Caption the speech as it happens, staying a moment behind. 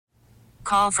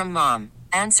Call from mom.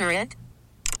 Answer it.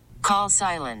 Call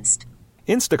silenced.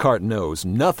 Instacart knows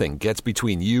nothing gets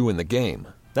between you and the game.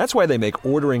 That's why they make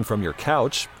ordering from your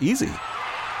couch easy.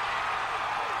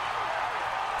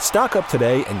 Stock up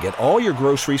today and get all your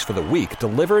groceries for the week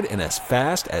delivered in as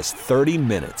fast as 30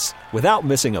 minutes without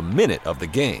missing a minute of the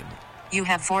game. You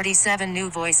have 47 new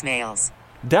voicemails.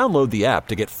 Download the app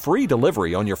to get free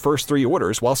delivery on your first 3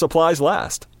 orders while supplies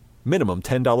last. Minimum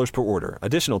 $10 per order.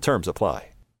 Additional terms apply.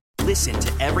 Listen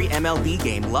to every MLB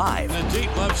game live. In the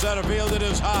deep left center field, it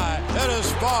is high, it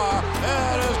is far,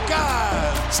 it is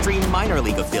gone. Stream minor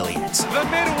league affiliates. The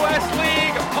Midwest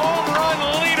League home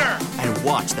run leader. And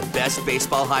watch the best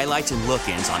baseball highlights and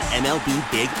look-ins on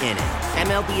MLB Big Inning.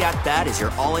 MLB At Bat is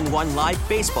your all-in-one live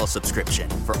baseball subscription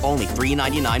for only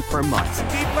 $3.99 per month.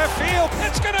 Deep left field,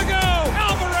 it's gonna go.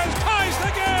 Alvarez ties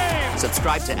the game.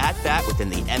 Subscribe to At Bat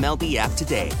within the MLB app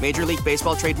today. Major League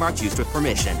Baseball trademarks used with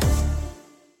permission.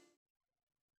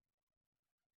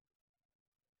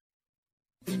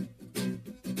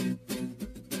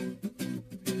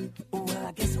 Well,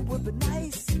 I guess it would be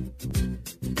nice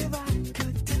if I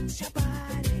could touch your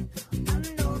body.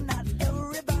 I know not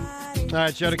everybody. All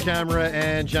right, Joe DeCamara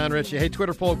and John Ritchie. Hey,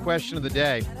 Twitter poll question of the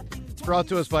day. It's brought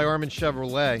to us by Armin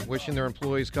Chevrolet, wishing their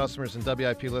employees, customers, and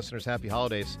WIP listeners happy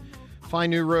holidays. Find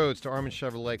new roads to Armin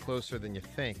Chevrolet closer than you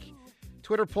think.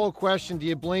 Twitter poll question, do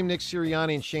you blame Nick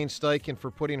Sirianni and Shane Steichen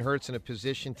for putting Hurts in a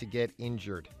position to get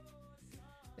injured?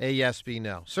 A, yes, B,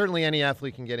 no. Certainly any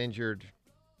athlete can get injured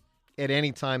at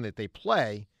any time that they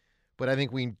play, but I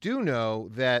think we do know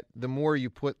that the more you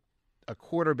put a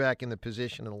quarterback in the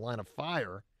position in the line of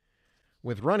fire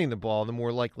with running the ball, the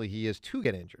more likely he is to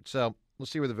get injured. So we'll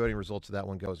see where the voting results of that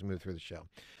one goes and move through the show.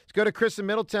 Let's go to Chris in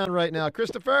Middletown right now.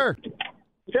 Christopher.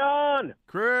 John.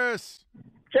 Chris.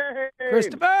 James.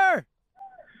 Christopher.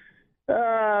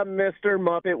 Mr.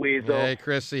 Muppet Weasel. Hey,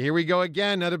 Chrissy. Here we go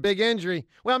again. Another big injury.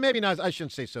 Well, maybe not. I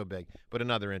shouldn't say so big, but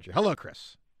another injury. Hello,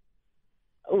 Chris.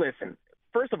 Listen,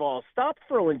 first of all, stop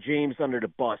throwing James under the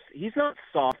bus. He's not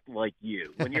soft like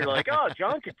you. When you're like, oh,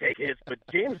 John could take hits, but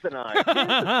James and I,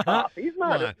 James is tough. He's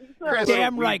not Chris, a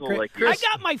damn right, weasel Chris. like you. I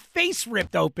got my face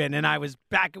ripped open, and I was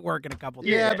back at work in a couple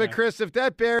days. Yeah, but Chris, if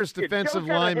that Bears defensive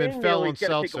lineman fell on He's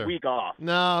gotta take Seltzer. a week off.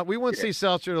 No, we won't see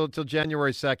Seltzer until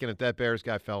January 2nd if that Bears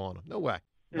guy fell on him. No way.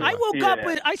 I woke up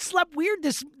with, I slept weird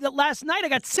last night. I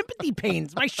got sympathy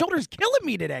pains. My shoulder's killing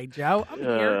me today, Joe. I'm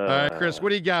here. All right, Chris, what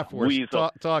do you got for us?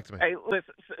 Talk to me. Hey,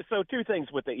 listen, so 2 things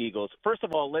with the Eagles. First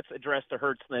of all, let's address the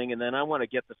Hurts thing, and then I want to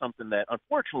get to something that,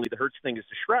 unfortunately, the Hurts thing has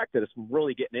distracted us from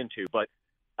really getting into. But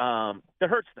the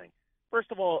Hurts thing.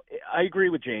 First of all, I agree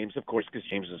with James, of course, because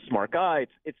James is a smart guy.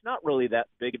 It's not really that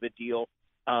big of a deal.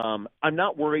 I'm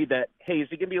not worried that, hey, is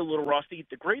he going to be a little rusty?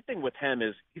 The great thing with him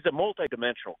is he's a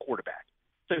multidimensional quarterback.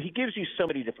 So he gives you so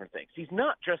many different things. He's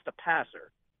not just a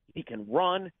passer. He can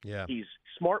run. Yeah. He's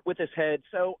smart with his head.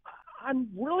 So I'm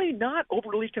really not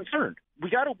overly concerned. We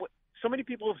got to. So many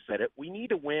people have said it. We need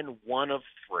to win 1 of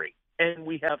 3, and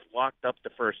we have locked up the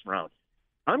first round.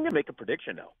 I'm going to make a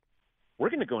prediction, though. We're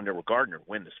going to go into Gardner and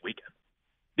win this weekend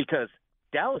because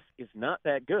Dallas is not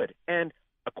that good. And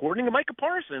according to Micah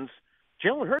Parsons,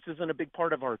 Jalen Hurts isn't a big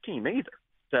part of our team either.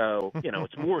 So,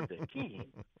 it's more the team.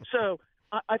 So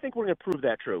I think we're going to prove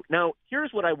that true. Now,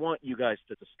 here's what I want you guys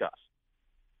to discuss.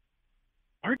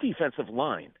 Our defensive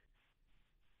line,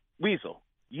 Weasel,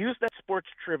 use that sports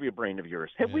trivia brain of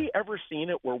yours. Have we ever seen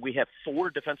it where we have 4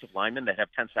 defensive linemen that have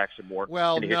 10 sacks or more?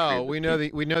 Well, in the history no. of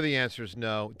the We know the answer is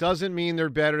no. Doesn't mean they're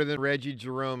better than Reggie,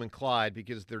 Jerome, and Clyde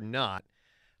because they're not.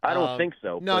 I don't think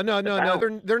so. No.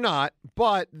 They're not.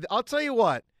 But I'll tell you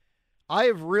what. I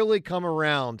have really come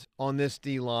around on this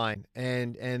D-line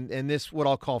and this what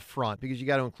I'll call front because you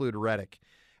got to include Reddick.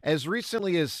 As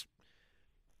recently as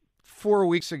 4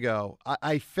 weeks ago,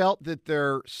 I felt that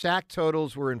their sack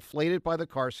totals were inflated by the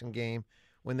Carson game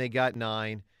when they got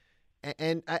 9.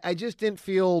 And I just didn't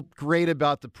feel great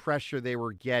about the pressure they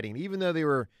were getting, even though they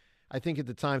were, I think at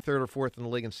the time, 3rd or 4th in the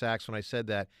league in sacks when I said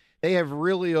that. They have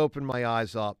really opened my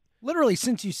eyes up. Literally,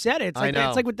 since you said it,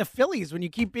 it's like with the Phillies when you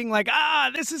keep being like,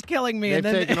 this is killing me. They've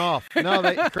taken off. No,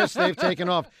 Chris, they've taken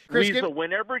off. Chris,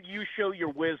 whenever you show your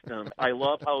wisdom, I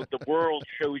love how the world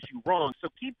shows you wrong. So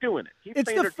keep doing it.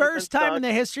 It's the first time in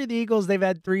the history of the Eagles they've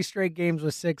had 3 straight games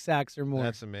with 6 sacks or more.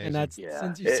 That's amazing. And that's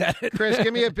since you said it. Chris,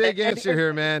 give me a big answer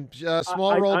here, man.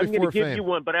 Small roll I'm before fame. I'm going to give you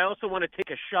one, but I also want to take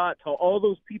a shot to all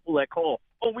those people that call,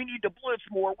 we need to blitz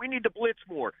more. We need to blitz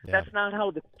more. Yeah. That's not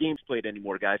how the game's played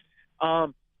anymore, guys.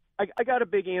 I got a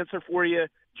big answer for you.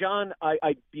 John,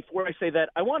 I before I say that,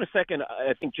 I want a second.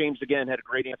 I think James, again, had a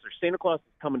great answer. Santa Claus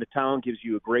coming to town gives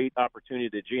you a great opportunity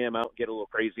to jam out and get a little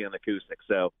crazy on the acoustic.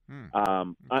 So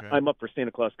I'm up for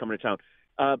Santa Claus coming to town.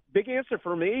 Big answer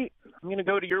for me, I'm going to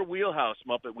go to your wheelhouse,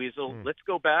 Muppet Weasel. Let's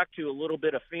go back to a little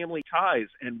bit of family ties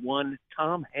and one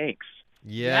Tom Hanks.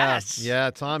 Yes.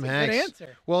 Yeah, Tom Hanks. Good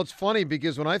answer. Well, it's funny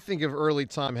because when I think of early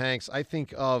Tom Hanks, I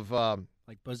think of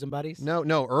Like bosom buddies?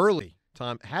 no, early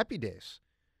Tom Happy Days.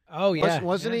 Oh, yeah.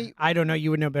 Wasn't he? I don't know.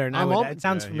 You would know better than I would. It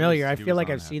sounds familiar. I feel like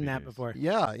I've seen that before.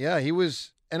 Yeah, he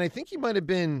was, and I think he might have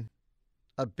been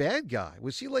a bad guy.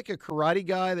 Was he like a karate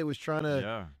guy that was trying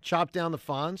to chop down the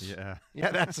Fonz?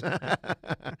 Yeah, that's. All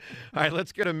right,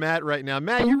 let's go to Matt right now.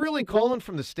 Matt, you're really calling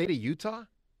from the state of Utah?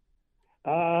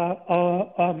 Yes,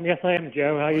 I am,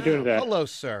 Joe. How you doing today? Hello,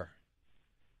 sir.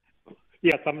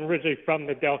 Yes, I'm originally from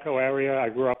the Delco area. I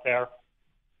grew up there.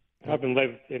 I've been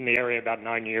lived in the area about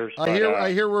 9 years. I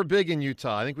hear we're big in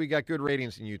Utah. I think we got good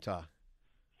ratings in Utah.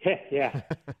 Yeah.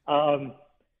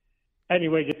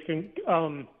 Anyway, just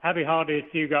happy holidays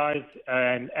to you guys,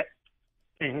 and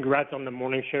congrats on the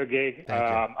morning show gig.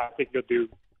 I think you'll do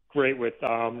great with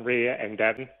Rhea and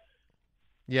Devin.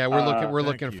 Yeah, we're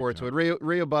looking forward to it.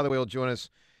 Rio, by the way, will join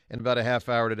us in about a half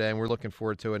hour today, and we're looking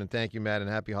forward to it. And thank you, Matt, and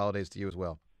happy holidays to you as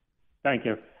well. Thank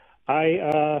you.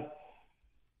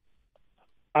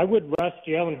 I would rest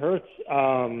Jalen Hurts.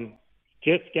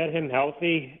 Just get him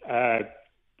healthy.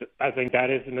 I think that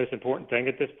is the most important thing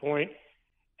at this point.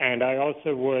 And I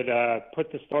also would put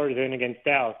the starters in against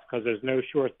Dallas because there's no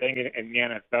sure thing in the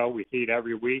NFL. We see it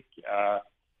every week,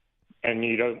 and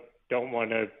you don't want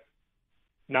to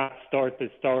not start the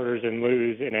starters and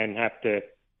lose and then have to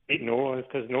beat New Orleans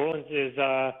because New Orleans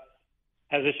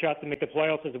has a shot to make the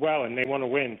playoffs as well, and they want to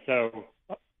win. So.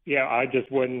 Yeah, I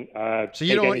just wouldn't. So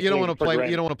you don't want to play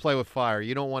with fire.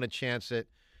 You don't want to chance it.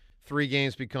 3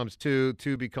 games becomes 2,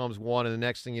 2 becomes 1, and the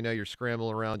next thing you know, you're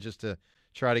scrambling around just to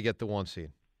try to get the 1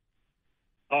 seed.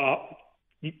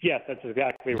 Yes, that's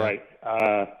exactly right.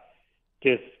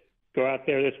 Just go out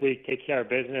there this week, take care of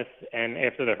business, and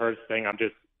after the Hurts thing, I'm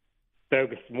just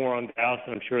focused more on Dallas,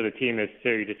 and I'm sure the team is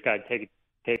too. You just got to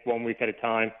take 1 week at a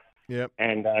time. Yep.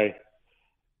 And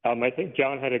I think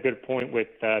John had a good point with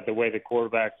the way the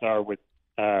quarterbacks are with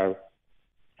how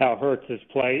Hurts'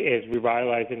 play is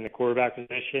revitalizing the quarterback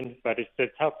position, but it's a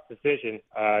tough decision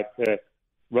to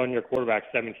run your quarterback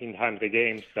 17 times a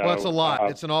game. So, well, it's a lot.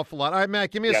 It's an awful lot. All right,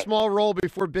 Matt, give me a small role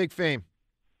before big fame.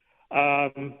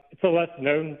 It's a less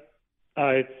known.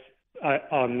 It's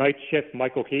on Night Shift,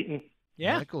 Michael Keaton.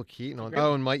 Yeah. Michael Keaton.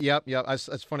 And Mike. Yep.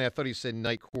 That's funny. I thought he said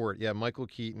Night Court. Yeah, Michael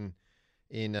Keaton.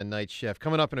 In a Night Shift.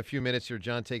 Coming up in a few minutes here,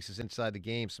 John takes us inside the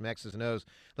game, some X's and O's.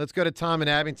 Let's go to Tom in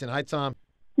Abington. Hi, Tom.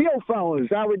 Yo, fellas,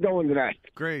 how we doing today?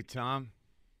 Great, Tom.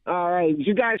 All right. Did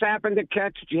you guys happen to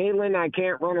catch Jalen? I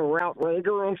can't run a route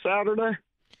Rager on Saturday?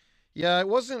 Yeah, it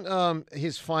wasn't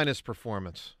his finest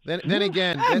performance. Then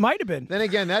again, it might have been. Then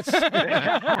again, that's. I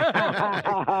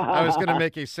was going to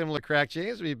make a similar crack,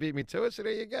 James, but you beat me to it. So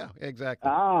there you go. Exactly.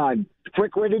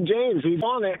 Quick-witted James. He's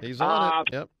on it. He's on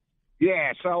it. Yep.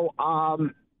 Yeah. So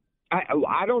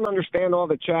I don't understand all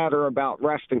the chatter about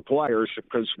resting players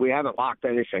because we haven't locked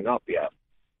anything up yet.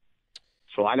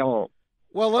 So I don't.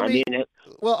 Well, let me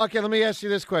ask you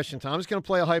this question, Tom. I'm just going to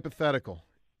play a hypothetical.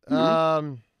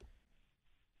 Mm-hmm.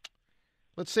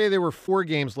 Let's say there were 4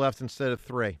 games left instead of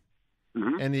 3,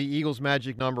 mm-hmm. and the Eagles'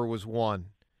 magic number was 1,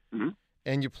 mm-hmm.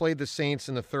 and you played the Saints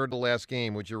in the third to last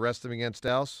game. Would you rest them against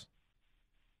Dallas?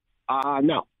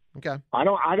 No. Okay. I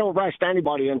don't rest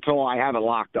anybody until I have it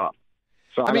locked up.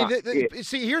 So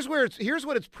see, here's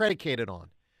what it's predicated on.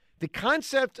 The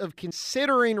concept of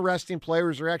considering resting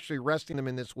players or actually resting them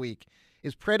in this week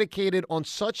is predicated on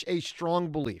such a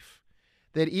strong belief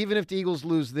that even if the Eagles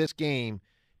lose this game,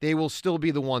 they will still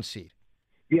be the 1 seed.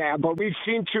 Yeah, but we've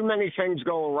seen too many things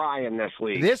go awry in this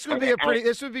league. This would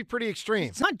be pretty extreme.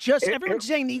 It's not just everyone's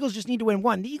saying the Eagles just need to win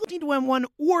 1. The Eagles need to win 1,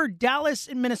 or Dallas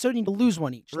and Minnesota need to lose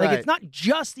 1 each. Right. Like it's not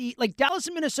just Dallas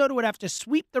and Minnesota would have to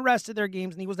sweep the rest of their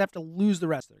games, and the Eagles have to lose the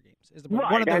rest of their games. Is right.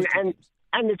 One of those two games.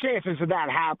 And the chances of that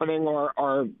happening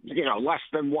are less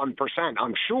than 1%.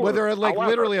 I'm sure. Well, they're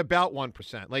literally about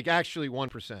 1%, like actually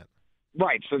 1%.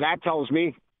 Right. So that tells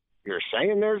me you're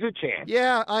saying there's a chance.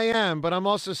 Yeah, I am, but I'm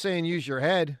also saying use your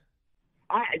head.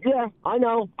 Yeah, I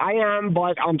know. I am,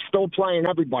 but I'm still playing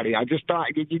everybody. I just thought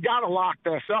you got to lock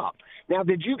this up. Now,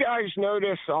 did you guys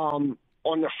notice on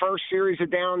the first series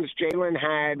of downs, Jalen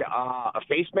had a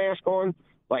face mask on,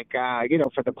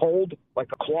 for the cold, like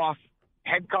a cloth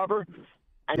head cover?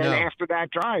 And then after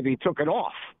that drive, he took it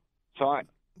off. So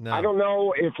I don't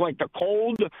know if, the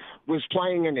cold was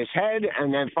playing in his head,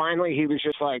 and then finally he was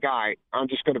just like, all right, I'm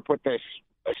just going to put this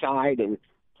aside and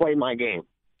play my game.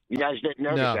 You guys didn't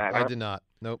notice No, that, I huh? did not.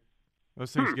 Nope.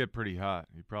 Those things get pretty hot.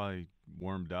 He probably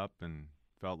warmed up and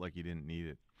felt like he didn't need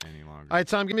it any longer. All right,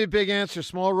 Tom, give me a big answer.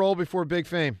 Small role before big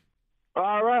fame.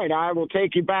 All right, I will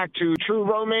take you back to True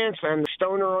Romance and the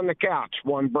Stoner on the Couch,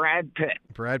 one Brad Pitt.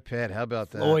 Brad Pitt, how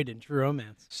about that? Floyd in True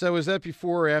Romance. So is that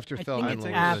before or after I Thelma think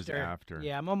and it's Louise? after.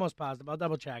 Yeah, I'm almost positive. I'll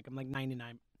double check. I'm like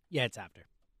 99. Yeah, it's after.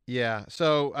 Yeah.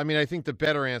 So, I mean, I think the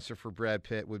better answer for Brad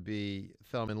Pitt would be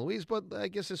Thelma and Louise, but I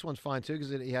guess this one's fine, too, because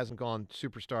he hasn't gone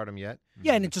superstardom yet.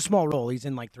 Yeah, and it's a small role. He's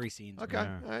in like 3 scenes. Okay. All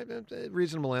right.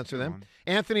 Reasonable answer then.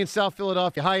 Anthony in South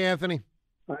Philadelphia. Hi, Anthony.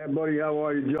 Hi, buddy. How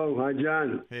are you, Joe? Hi,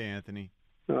 John. Hey, Anthony.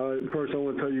 First, I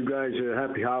want to tell you guys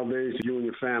happy holidays to you and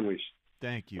your families.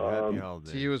 Thank you. Happy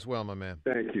holidays. To you as well, my man.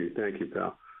 Thank you,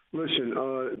 pal.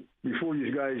 Listen, before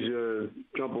you guys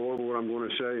jump all over what I'm going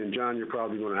to say, and John, you're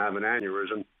probably going to have an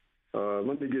aneurysm.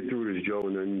 Let me get through this, Joe,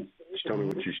 and then just tell me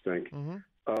what you think.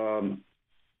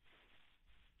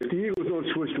 If the Eagles don't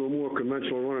switch to a more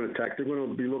conventional running attack, they're going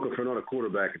to be looking for another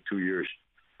quarterback in 2 years.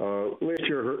 Last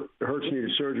year, Hurts needed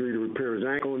surgery to repair his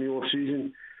ankle in the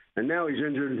offseason, and now he's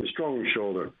injured his throwing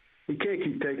shoulder. He can't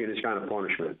keep taking this kind of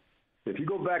punishment. If you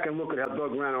go back and look at how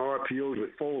Doug ran our RPOs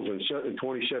with Foles in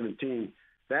 2017,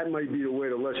 that might be the way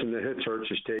to lessen the hits Hurts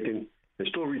has taken and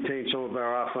still retain some of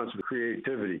our offensive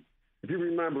creativity. If you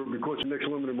remember, because of Nick's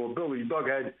limited mobility, Doug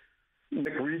had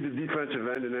Nick read the defensive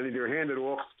end and then either hand it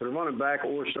off to the running back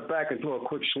or step back and throw a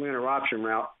quick slant or option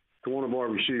route to one of our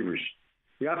receivers.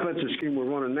 The offensive scheme we're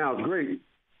running now is great,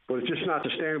 but it's just not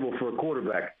sustainable for a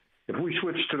quarterback. If we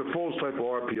switch to the Foles type of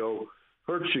RPO,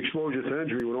 Hurts' exposure to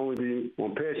injury would only be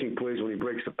on passing plays when he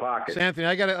breaks the pocket. So, Anthony,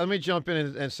 let me jump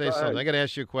in and say something. I got to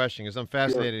ask you a question because I'm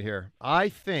fascinated here. I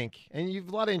think, and you've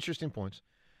a lot of interesting points.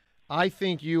 I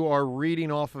think you are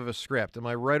reading off of a script. Am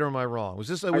I right or am I wrong? Was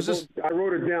this? I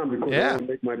wrote it down because I want to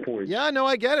make my point. Yeah, no,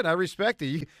 I get it. I respect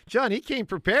it. John, he came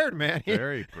prepared, man.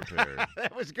 Very prepared.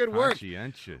 That was good work.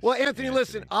 Conscientious. Well, Anthony,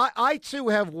 listen, I too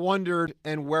have wondered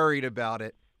and worried about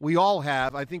it. We all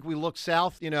have. I think we look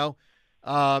south, to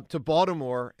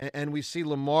Baltimore, and we see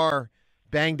Lamar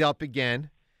banged up again.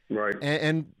 Right.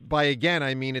 And by again,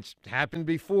 I mean it's happened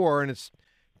before, and it's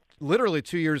literally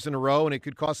 2 years in a row, and it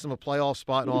could cost them a playoff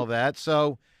spot and all that.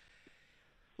 So,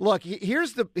 look,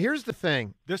 here's the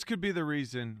thing. This could be the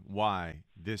reason why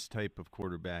this type of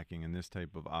quarterbacking and this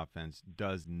type of offense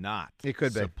does not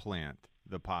supplant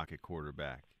the pocket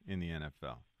quarterback in the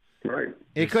NFL. Right.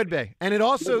 It could be. And it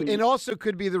also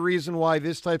could be the reason why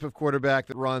this type of quarterback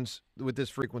that runs with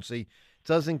this frequency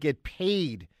doesn't get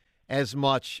paid as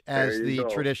much as the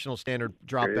traditional standard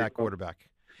drop back quarterback.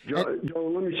 Joe,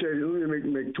 let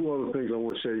me make 2 other things I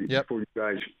want to say before you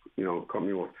guys, cut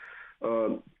me off.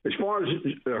 As far as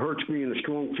Hurts being a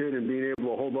strong kid and being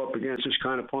able to hold up against this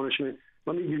kind of punishment,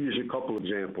 let me give you a couple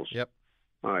examples. Yep.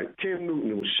 All right. Cam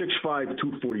Newton was 6'5",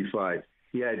 245.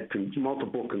 He had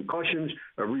multiple concussions,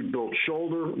 a rebuilt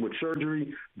shoulder with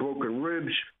surgery, broken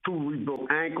ribs, 2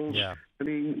 rebuilt ankles. Yeah. I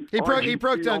mean, he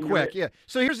broke down quick. Yeah.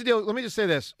 So here's the deal. Let me just say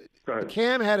this.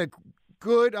 Cam had a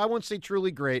good, I won't say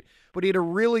truly great, but he had a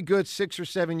really good 6 or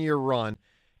 7 year run,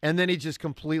 and then he just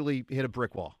completely hit a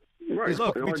brick wall. Right.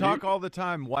 Look, we talk all the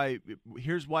time.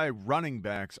 Here's why running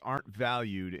backs aren't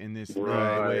valued in this the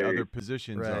way other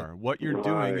positions are. What you're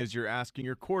doing is you're asking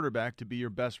your quarterback to be your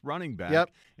best running back,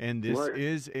 and this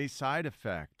is a side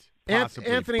effect, possibly.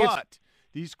 Anthony, but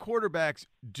these quarterbacks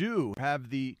do have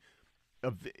it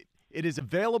is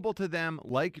available to them,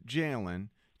 like Jalen,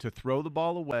 to throw the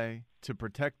ball away, to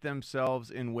protect themselves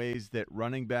in ways that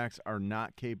running backs are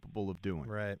not capable of doing.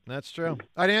 Right. That's true. All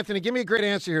right, Anthony, give me a great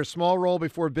answer here. Small role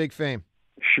before big fame.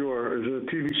 Sure. There's a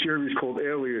TV series called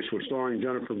Alias, which starring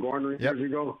Jennifer Garner years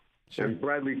ago. Sure. And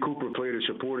Bradley Cooper played a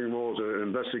supporting role as an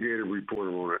investigative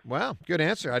reporter on it. Wow, good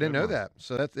answer. I didn't know that.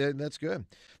 So that's good.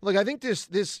 Look, I think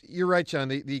this you're right, John.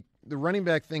 The running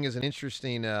back thing is an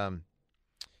interesting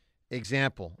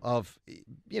example of,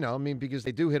 because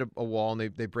they do hit a wall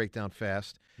and they break down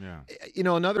fast. Yeah.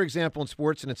 Another example in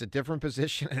sports, and it's a different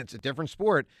position and it's a different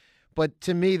sport, but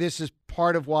to me, this is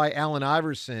part of why Allen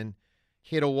Iverson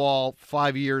hit a wall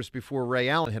 5 years before Ray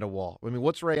Allen hit a wall. I mean,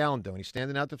 what's Ray Allen doing? He's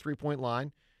standing out the three-point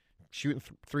line, shooting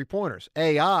three-pointers.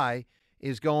 AI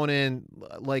is going in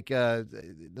like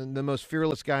the most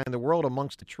fearless guy in the world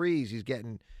amongst the trees. He's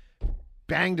getting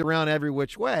banged around every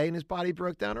which way, and his body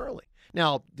broke down early.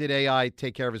 Now, did AI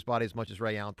take care of his body as much as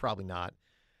Ray Allen? Probably not.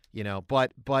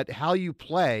 But how you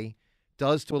play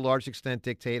does to a large extent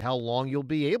dictate how long you'll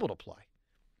be able to play.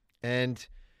 And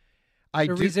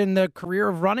The reason the career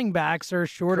of running backs are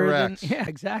shorter Correct. than. Yeah,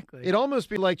 exactly. It'd almost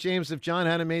be like, James, if John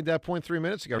hadn't made that point 3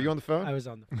 minutes ago. Are you on the phone? I was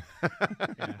on the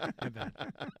phone. Yeah, my bad.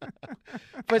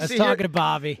 But I was talking to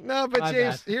Bobby. No, but My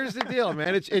James, bad. here's the deal,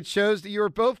 man. It shows that you were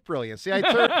both brilliant. See,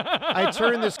 I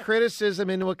turned this criticism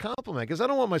into a compliment because I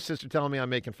don't want my sister telling me I'm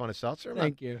making fun of Seltzer. I'm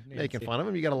Thank not you, making Nancy. fun of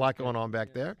him. You got a lot going on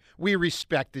back there. We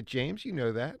respect it, James. You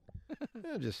know that.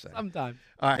 I'm just saying. Sometimes.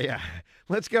 All right, yeah.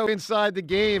 Let's go inside the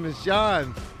game as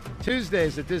John,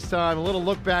 Tuesdays at this time, a little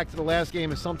look back to the last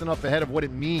game and something up ahead of what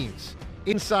it means.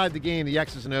 Inside the game, the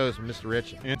X's and O's with Mr.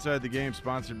 Ritchie. Inside the Game,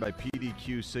 sponsored by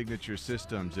PDQ Signature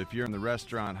Systems. If you're in the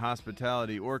restaurant,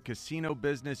 hospitality, or casino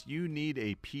business, you need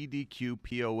a PDQ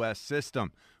POS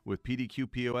system. With PDQ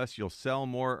POS, you'll sell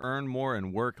more, earn more,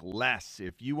 and work less.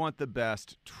 If you want the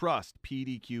best, trust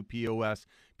PDQ POS,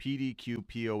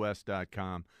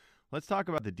 PDQPOS.com. Let's talk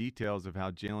about the details of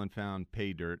how Jalen found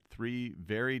pay dirt 3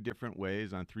 very different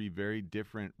ways on 3 very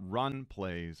different run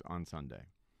plays on Sunday.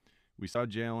 We saw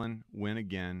Jalen win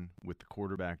again with the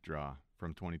quarterback draw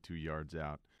from 22 yards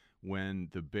out when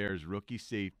the Bears rookie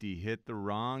safety hit the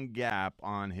wrong gap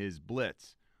on his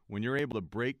blitz. When you're able to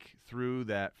break through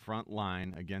that front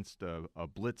line against a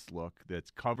blitz look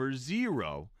that's cover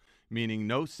 0, meaning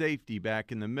no safety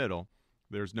back in the middle,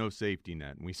 there's no safety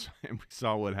net. And we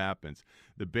saw what happens.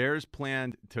 The Bears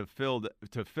planned to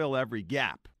fill every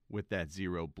gap with that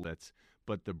 0 blitz,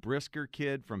 but the Brisker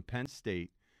kid from Penn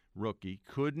State, rookie,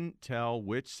 couldn't tell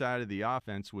which side of the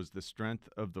offense was the strength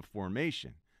of the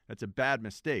formation. That's a bad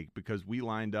mistake because we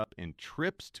lined up in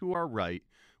trips to our right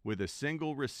with a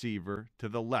single receiver to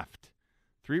the left.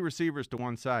 3 receivers to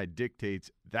one side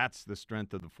dictates that's the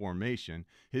strength of the formation.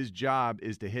 His job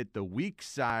is to hit the weak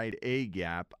side A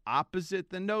gap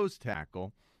opposite the nose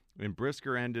tackle, and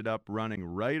Brisker ended up running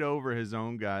right over his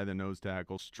own guy, the nose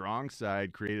tackle. Strong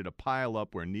side created a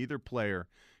pile-up where neither player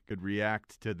could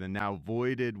react to the now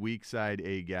voided weak side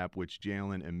A gap, which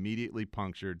Jalen immediately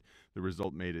punctured. The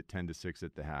result made it 10-6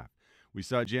 at the half. We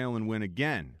saw Jalen win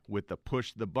again with the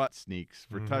push-the-butt sneaks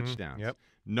for touchdowns. Yep.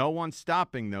 No one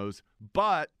stopping those,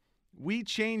 but we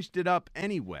changed it up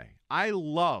anyway. I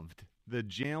loved the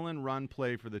Jalen run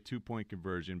play for the 2-point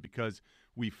conversion because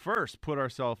we first put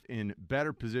ourselves in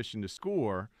better position to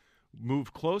score,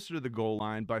 move closer to the goal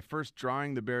line by first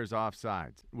drawing the Bears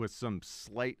offsides with some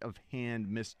sleight of hand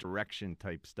misdirection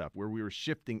type stuff where we were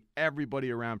shifting everybody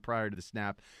around prior to the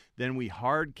snap. Then we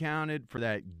hard counted for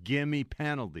that gimme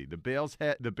penalty. The Bears'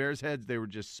 heads, they were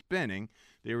just spinning.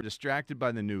 They were distracted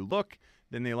by the new look.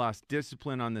 Then they lost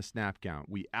discipline on the snap count.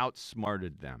 We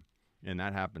outsmarted them, and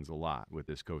that happens a lot with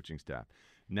this coaching staff.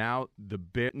 Now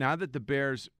that the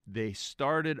Bears, they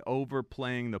started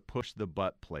overplaying the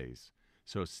push-the-butt plays.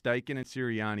 So Steichen and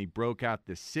Sirianni broke out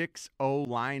the 6-0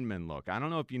 lineman look. I don't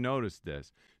know if you noticed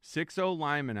this. 6-0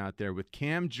 lineman out there with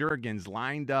Cam Jurgens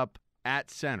lined up at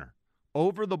center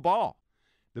over the ball.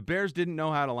 The Bears didn't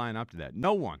know how to line up to that.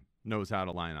 No one knows how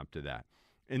to line up to that.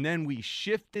 And then we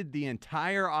shifted the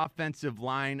entire offensive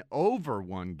line over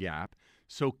one gap,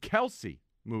 so Kelsey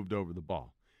moved over the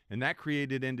ball. And that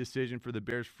created indecision for the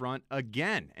Bears front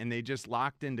again. And they just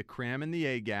locked into cramming the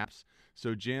A-gaps.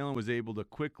 So Jalen was able to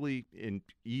quickly and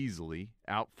easily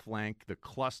outflank the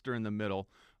cluster in the middle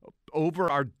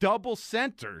over our double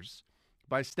centers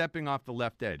by stepping off the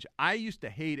left edge. I used to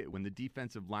hate it when the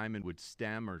defensive lineman would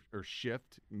stem or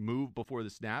shift, move before the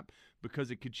snap,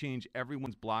 because it could change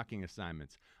everyone's blocking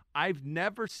assignments. I've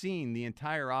never seen the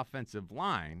entire offensive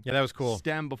line that was cool.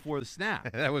 Stem before the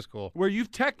snap. That was cool. Where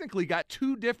you've technically got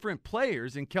 2 different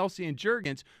players in Kelsey and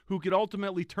Jurgens who could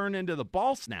ultimately turn into the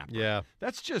ball snapper. Yeah.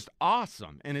 That's just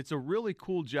awesome. And it's a really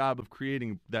cool job of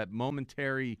creating that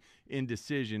momentary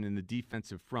indecision in the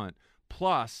defensive front.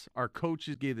 Plus, our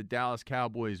coaches gave the Dallas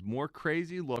Cowboys more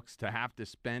crazy looks to have to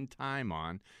spend time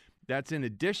on. That's in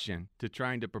addition to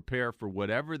trying to prepare for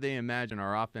whatever they imagine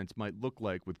our offense might look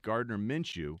like with Gardner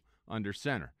Minshew under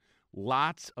center.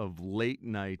 Lots of late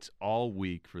nights all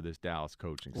week for this Dallas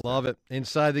coaching staff. Love it.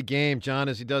 Inside the game, John,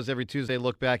 as he does every Tuesday,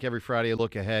 look back, every Friday,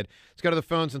 look ahead. Let's go to the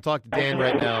phones and talk to Dan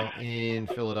right now in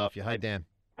Philadelphia. Hi, Dan.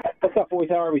 What's up, boys?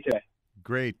 How are we today?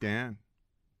 Great, Dan.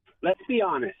 Let's be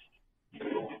honest.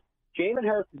 Jalen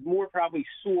Hurts is more probably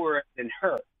sore than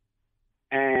hurt.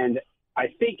 And I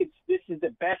think this is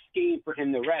the best game for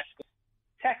him to rest.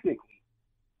 Technically,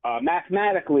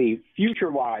 mathematically,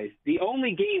 future-wise, the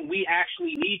only game we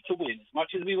actually need to win, as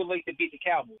much as we would like to beat the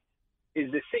Cowboys,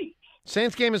 is the Saints.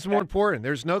 Saints game is more important.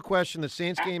 There's no question the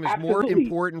Saints game is more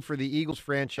important for the Eagles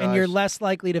franchise. And you're less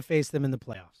likely to face them in the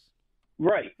playoffs.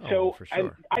 Right. Oh, so for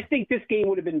sure. I think this game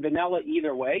would have been vanilla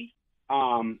either way,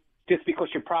 just because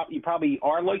you probably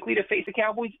are likely to face the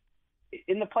Cowboys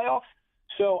in the playoffs.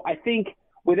 So I think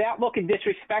without looking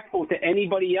disrespectful to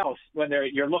anybody else, whether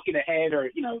you're looking ahead or,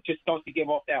 just don't to give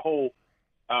off that whole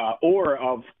aura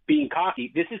of being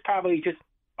cocky, this is probably just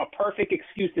a perfect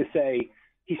excuse to say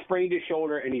he sprained his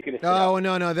shoulder and he's going to sit out.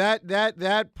 No.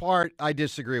 That part I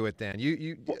disagree with, Dan.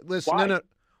 You listen. Why? No.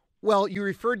 Well, you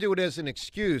referred to it as an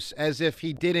excuse, as if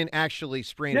he didn't actually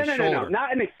sprain his shoulder. No,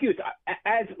 not an excuse.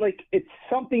 As like it's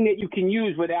something that you can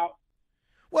use without.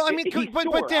 Well, I mean,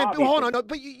 but Dan, obviously. hold on. No,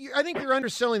 but I think you're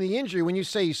underselling the injury when you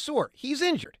say he's sore. He's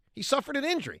injured. He suffered an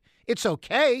injury. It's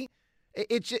okay.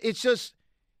 It's just,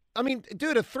 I mean,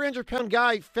 dude, a 300-pound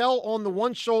guy fell on the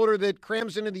one shoulder that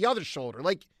crams into the other shoulder.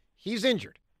 Like, he's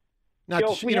injured. Not,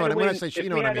 Joe, you know what I mean? When I say, you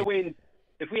know what I mean?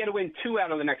 If we had to win 2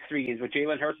 out of the next 3 games, would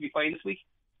Jalen Hurts be playing this week?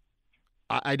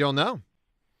 I don't know.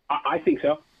 I think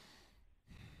so.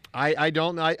 I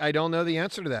don't know the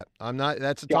answer to that. I'm not.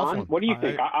 That's a John, tough one. What do you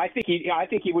think? I think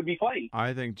he would be playing.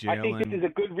 I think Jalen. I think this is a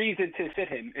good reason to sit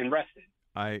him and rest him.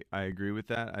 I agree with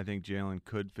that. I think Jalen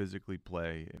could physically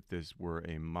play if this were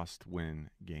a must-win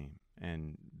game,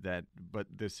 but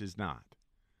this is not.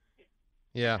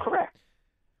 Yeah, correct.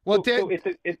 Well, so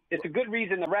it's a good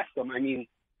reason to rest him. I mean,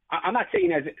 I'm not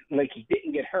saying as like he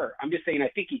didn't get hurt. I'm just saying I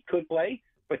think he could play.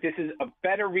 But this is a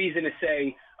better reason to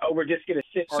say, oh, we're just going to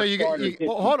sit. So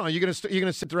well, hold on, you're going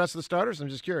to sit the rest of the starters? I'm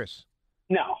just curious.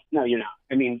 No, you're not.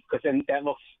 I mean, because then that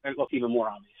looks even more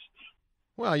obvious.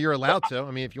 Well, you're allowed to.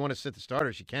 I mean, if you want to sit the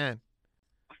starters, you can.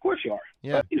 Of course you are.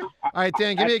 Yeah. But, all right,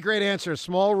 Dan, give me a great answer. A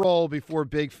small role before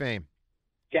big fame.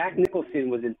 Jack Nicholson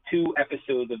was in 2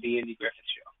 episodes of the Andy Griffith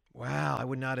Show. Wow, I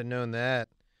would not have known that.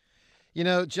 You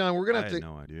know, John, we're gonna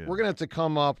have to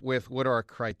come up with what our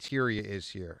criteria is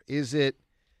here. Is it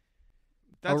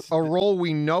a role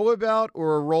we know about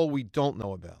or a role we don't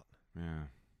know about? Yeah.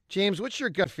 James, what's your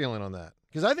gut feeling on that?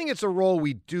 Because I think it's a role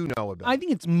we do know about. I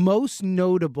think it's most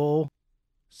notable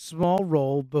small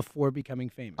role before becoming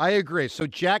famous. I agree. So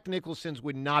Jack Nicholson's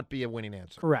would not be a winning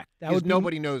answer. Correct. Because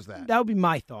nobody knows that. That would be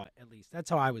my thought, at least. That's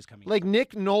how I was coming. Like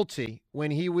Nick Nolte,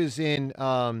 when he was in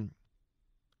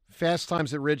Fast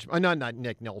Times at Ridgemont. Not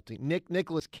Nick Nolte.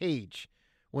 Nicolas Cage,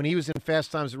 when he was in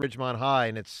Fast Times at Ridgemont High,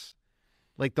 and it's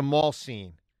like the mall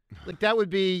scene. Like that would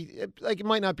be, like it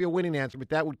might not be a winning answer, but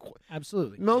that would.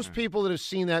 Absolutely. Most people that have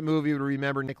seen that movie would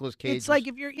remember Nicolas Cage. It's like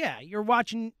if you're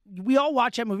watching, we all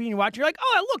watch that movie and you're like,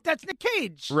 oh, look, that's Nick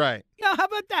Cage. Right. Yeah, how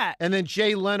about that? And then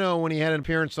Jay Leno, when he had an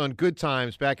appearance on Good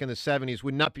Times back in the 70s,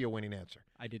 would not be a winning answer.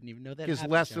 I didn't even know that. Because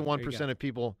less than 1% of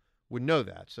people would know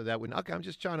that. So that would, okay, I'm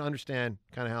just trying to understand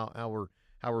kind of how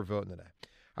we're voting today.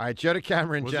 All right, Joe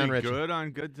DeCamara and John Ritchie. Was he good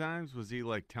on Good Times? Was he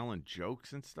like telling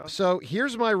jokes and stuff? So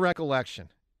here's my recollection.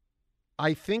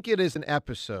 I think it is an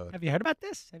episode. Have you heard about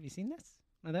this? Have you seen this?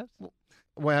 One of those?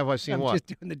 Well, have I seen what? I'm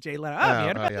just doing the Jay Leno. Have you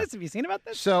heard about this? Have you seen about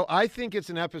this? So I think it's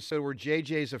an episode where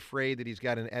JJ's afraid that he's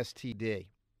got an STD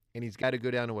and he's got to go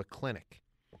down to a clinic.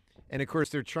 And, of course,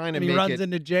 they're trying to make it. He runs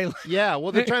into Jay Leno. Yeah,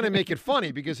 well, they're trying to make it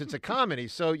funny because it's a comedy.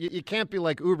 So you can't be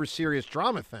like uber serious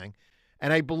drama thing.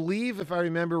 And I believe, if I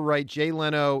remember right, Jay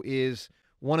Leno is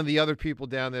one of the other people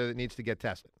down there that needs to get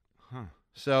tested. Huh.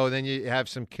 So then you have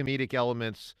some comedic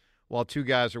elements while 2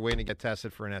 guys are waiting to get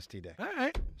tested for an STD. All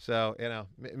right. So,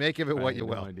 make of it what you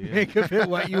will. Make of it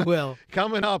what you will.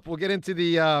 Coming up, we'll get into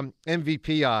the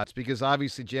MVP odds because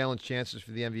obviously Jalen's chances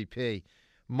for the MVP,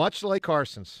 much like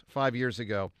Carson's 5 years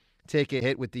ago, take a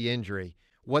hit with the injury.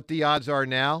 What the odds are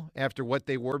now after what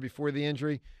they were before the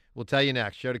injury, we'll tell you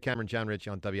next. Joe DeCamara and John Ritchie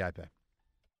on WIP.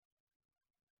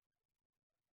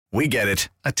 We get it.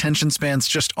 Attention spans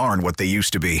just aren't what they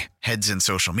used to be. Heads in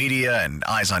social media and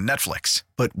eyes on Netflix.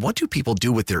 But what do people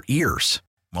do with their ears?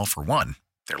 Well, for one,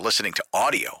 they're listening to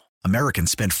audio. Americans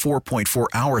spend 4.4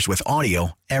 hours with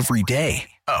audio every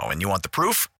day. Oh, and you want the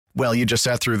proof? Well, you just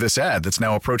sat through this ad that's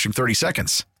now approaching 30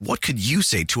 seconds. What could you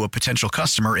say to a potential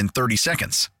customer in 30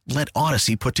 seconds? Let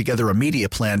Odyssey put together a media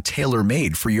plan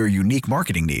tailor-made for your unique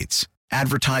marketing needs.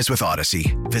 Advertise with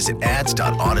Odyssey. Visit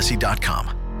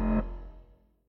ads.odyssey.com.